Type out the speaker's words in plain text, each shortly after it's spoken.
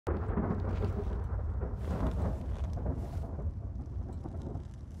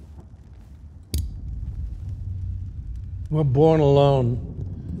We're born alone,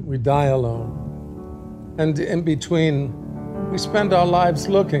 we die alone. And in between, we spend our lives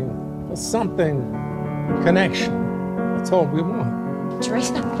looking for something, connection. That's all we want.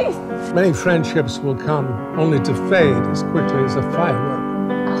 Teresa, please. Many friendships will come only to fade as quickly as a firework.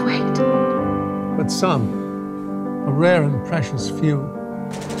 I'll wait. But some, a rare and precious few,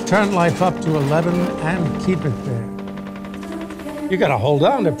 turn life up to 11 and keep it there. You gotta hold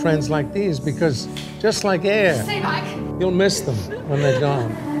on to friends like these because just like air, Stay back. you'll miss them when they're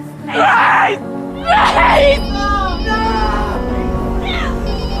gone. Right! Right! No!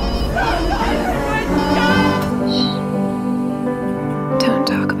 Don't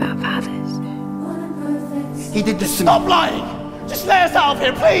talk about fathers. He did this to me. Stop lying! Just let us out of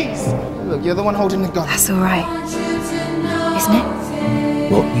here, please! Look, you're the one holding the gun. That's all right, isn't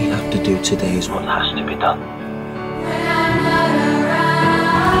it? What we have to do today is what has to be done.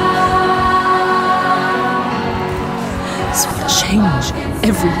 This will change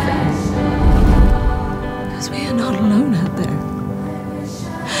everything. Because we are not alone out there.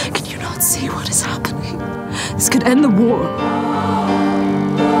 Can you not see what is happening? This could end the war.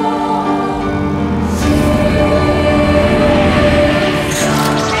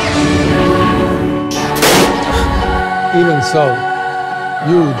 Even so,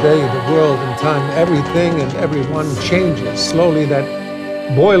 you, they, the world, and time, everything and everyone changes. Slowly,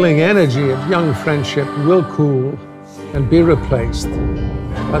 that boiling energy of young friendship will cool and be replaced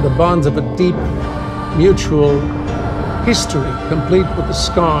by the bonds of a deep, mutual history, complete with the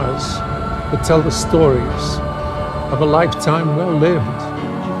scars that tell the stories of a lifetime well lived.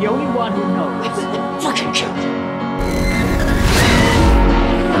 She's the only one who knows. Fucking kill.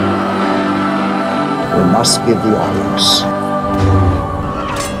 We must give the audience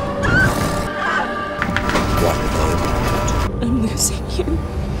what they want. I'm losing you.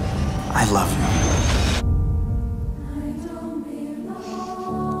 I love you.